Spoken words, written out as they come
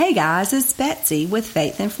Hey guys, it's Betsy with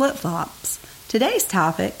Faith and Flip Flops. Today's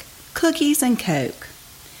topic, cookies and Coke.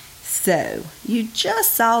 So, you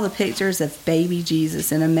just saw the pictures of baby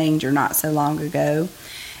Jesus in a manger not so long ago,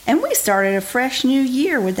 and we started a fresh new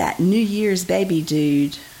year with that New Year's baby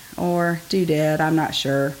dude, or doodad, I'm not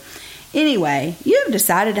sure. Anyway, you've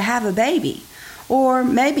decided to have a baby, or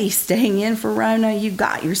maybe staying in for Rona, you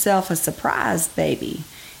got yourself a surprise baby.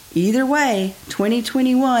 Either way,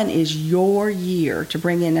 2021 is your year to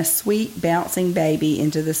bring in a sweet, bouncing baby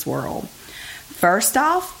into this world. First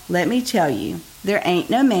off, let me tell you, there ain't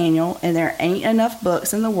no manual and there ain't enough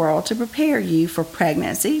books in the world to prepare you for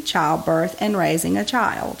pregnancy, childbirth, and raising a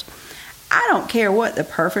child. I don't care what the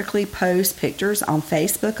perfectly posed pictures on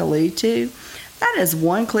Facebook allude to. That is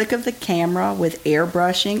one click of the camera with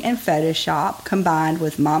airbrushing and Photoshop combined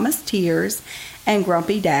with mama's tears and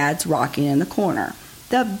grumpy dad's rocking in the corner.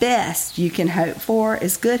 The best you can hope for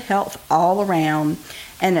is good health all around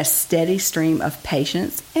and a steady stream of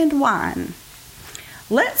patience and wine.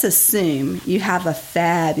 Let's assume you have a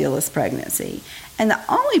fabulous pregnancy, and the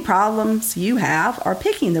only problems you have are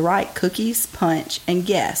picking the right cookies, punch, and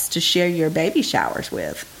guests to share your baby showers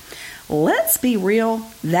with. Let's be real,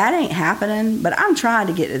 that ain't happening, but I'm trying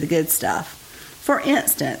to get to the good stuff. For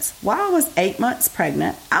instance, while I was 8 months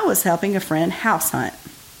pregnant, I was helping a friend house hunt.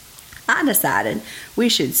 I decided we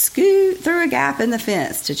should scoot through a gap in the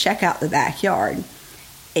fence to check out the backyard.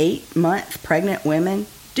 8-month pregnant women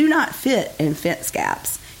do not fit in fence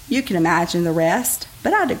gaps. You can imagine the rest,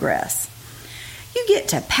 but I digress. You get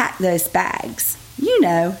to pack those bags. You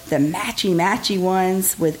know, the matchy-matchy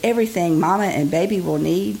ones with everything mama and baby will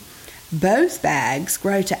need. Both bags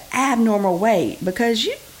grow to abnormal weight because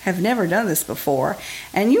you have never done this before,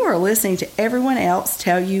 and you are listening to everyone else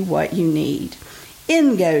tell you what you need.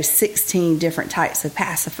 In go 16 different types of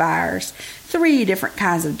pacifiers, 3 different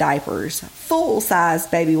kinds of diapers, full-size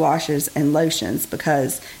baby washes and lotions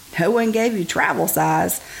because no one gave you travel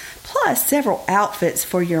size, plus several outfits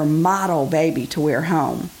for your model baby to wear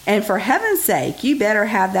home. And for heaven's sake, you better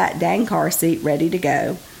have that dang car seat ready to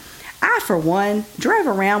go. I, for one, drove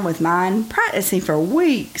around with mine practicing for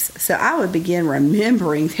weeks so I would begin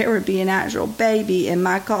remembering there would be an actual baby in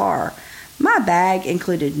my car. My bag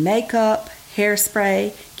included makeup,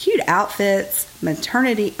 hairspray, cute outfits,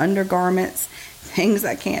 maternity undergarments, things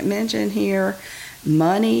I can't mention here,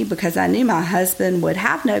 money because I knew my husband would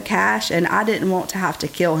have no cash and I didn't want to have to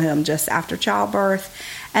kill him just after childbirth,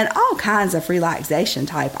 and all kinds of relaxation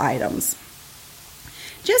type items.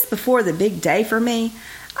 Just before the big day for me,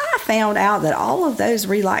 I found out that all of those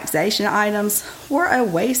relaxation items were a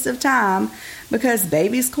waste of time because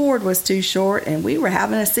baby's cord was too short and we were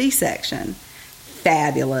having a C-section.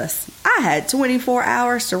 Fabulous. I had 24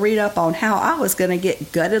 hours to read up on how I was going to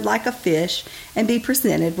get gutted like a fish and be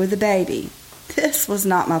presented with a baby. This was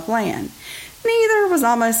not my plan. Neither was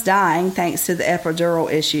almost dying thanks to the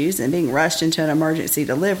epidural issues and being rushed into an emergency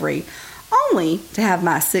delivery, only to have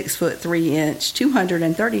my 6'3",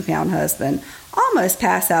 230-pound husband almost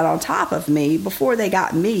pass out on top of me before they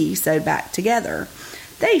got me sewed back together.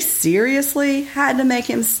 They seriously had to make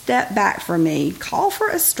him step back from me, call for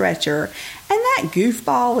a stretcher, and that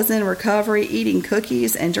goofball was in recovery eating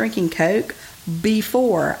cookies and drinking Coke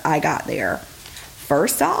before I got there.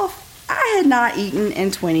 First off, I had not eaten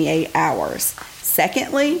in 28 hours.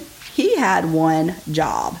 Secondly, he had one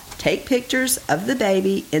job: take pictures of the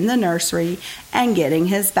baby in the nursery and getting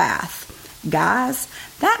his bath. Guys,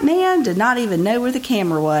 that man did not even know where the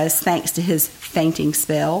camera was thanks to his fainting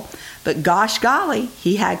spell, but gosh golly,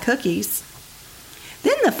 he had cookies.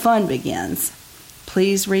 Then the fun begins.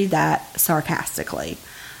 Please read that sarcastically.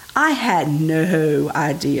 I had no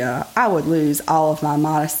idea I would lose all of my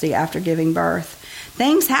modesty after giving birth.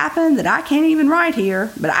 Things happen that I can't even write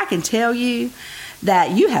here, but I can tell you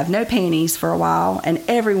that you have no panties for a while, and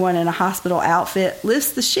everyone in a hospital outfit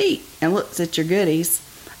lifts the sheet and looks at your goodies.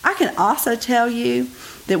 I can also tell you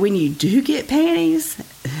that when you do get panties,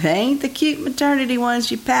 they ain't the cute maternity ones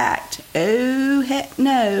you packed. Oh, heck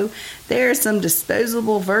no. There's some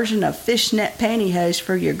disposable version of fishnet pantyhose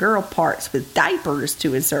for your girl parts with diapers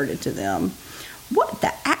to insert into them. What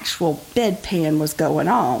the actual bedpan was going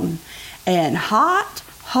on? And hot?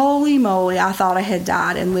 Holy moly, I thought I had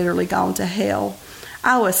died and literally gone to hell.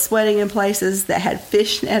 I was sweating in places that had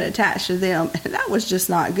fishnet attached to them, and that was just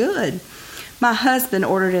not good. My husband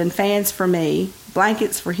ordered in fans for me,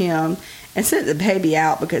 blankets for him, and sent the baby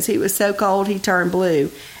out because he was so cold he turned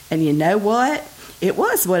blue. And you know what? It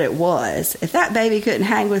was what it was. If that baby couldn't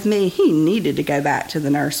hang with me, he needed to go back to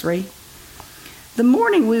the nursery. The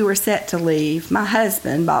morning we were set to leave, my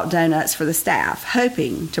husband bought donuts for the staff,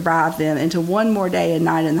 hoping to bribe them into one more day and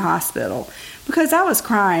night in the hospital, because I was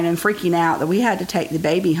crying and freaking out that we had to take the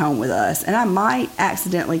baby home with us and I might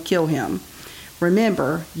accidentally kill him.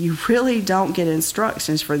 Remember, you really don't get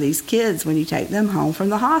instructions for these kids when you take them home from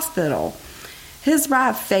the hospital. His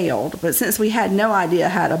ride failed, but since we had no idea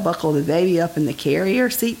how to buckle the baby up in the carrier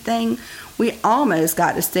seat thing, we almost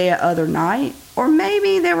got to stay a other night, or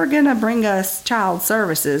maybe they were going to bring us child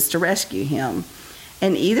services to rescue him.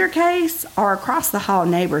 In either case, our across-the-hall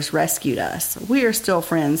neighbors rescued us. We are still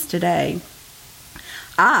friends today.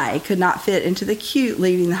 I could not fit into the cute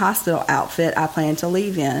leaving the hospital outfit I planned to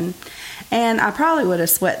leave in, and I probably would have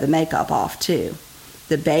sweat the makeup off too.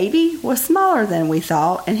 The baby was smaller than we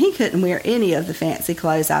thought, and he couldn't wear any of the fancy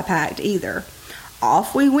clothes I packed either.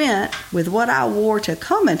 Off we went with what I wore to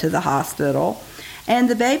come into the hospital, and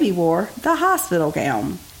the baby wore the hospital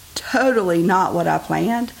gown. Totally not what I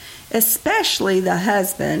planned, especially the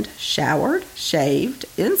husband, showered, shaved,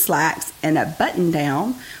 in slacks, and a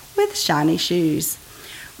button-down with shiny shoes.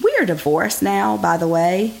 We are divorced now, by the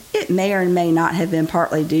way. It may or may not have been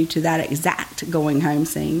partly due to that exact going home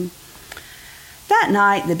scene. That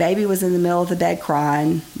night, the baby was in the middle of the bed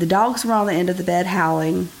crying. The dogs were on the end of the bed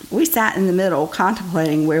howling. We sat in the middle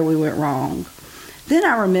contemplating where we went wrong. Then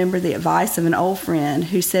I remembered the advice of an old friend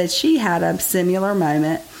who said she had a similar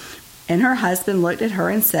moment, and her husband looked at her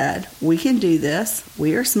and said, "We can do this.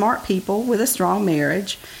 We are smart people with a strong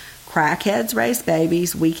marriage. Crackheads raise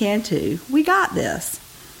babies. We can too. We got this."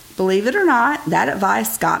 Believe it or not, that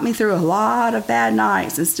advice got me through a lot of bad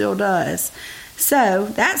nights and still does. So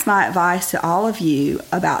that's my advice to all of you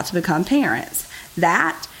about to become parents.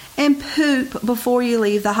 That and poop before you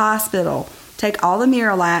leave the hospital. Take all the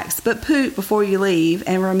Miralax, but poop before you leave.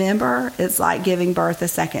 And remember, it's like giving birth a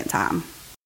second time.